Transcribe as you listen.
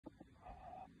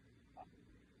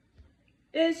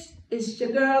It's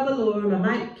your girl Galore.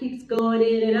 My mic keeps going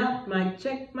in and out. Mic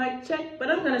check, mic check. But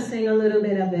I'm gonna sing a little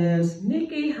bit of this.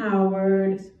 Nikki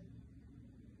Howard.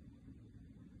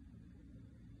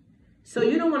 So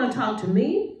you don't want to talk to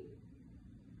me?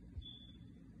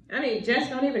 I mean, Jess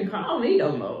don't even call me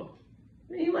no more.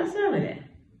 I mean, what's up with that?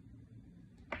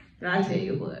 But I tell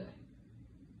you what.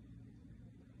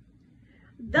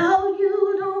 Though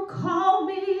you don't call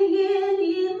me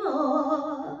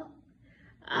anymore,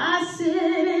 I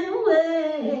sit and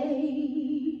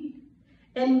wait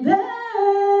and beg.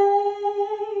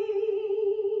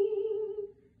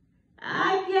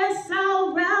 I guess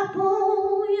I'll rap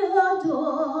on your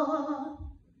door,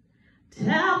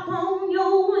 tap on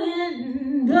your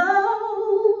window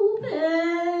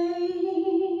pane.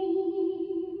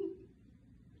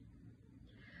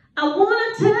 I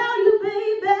wanna tell you,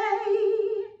 baby,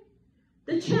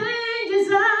 the changes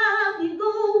I've been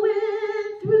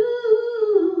going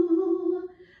through,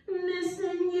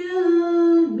 missing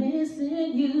you,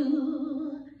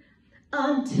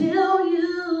 until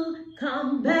you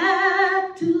come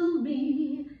back to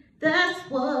me. That's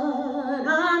what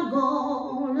I'm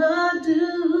gonna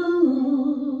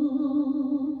do.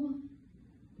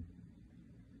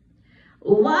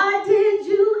 Why did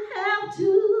you have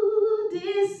to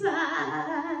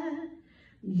decide?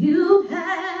 You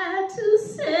had to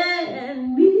set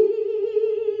me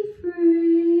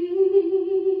free.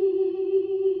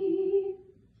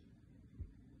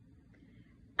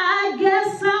 I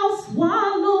guess I'll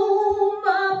swallow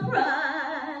my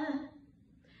pride,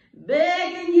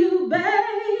 begging you,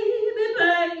 baby,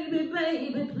 baby,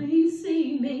 baby, please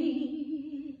see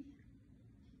me.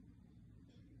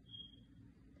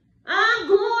 I'm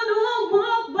gonna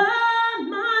walk by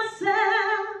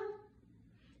myself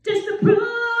just to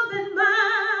prove that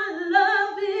my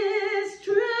love is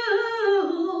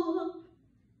true.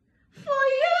 For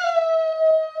you,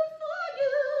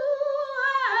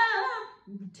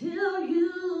 till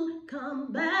you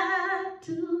come back.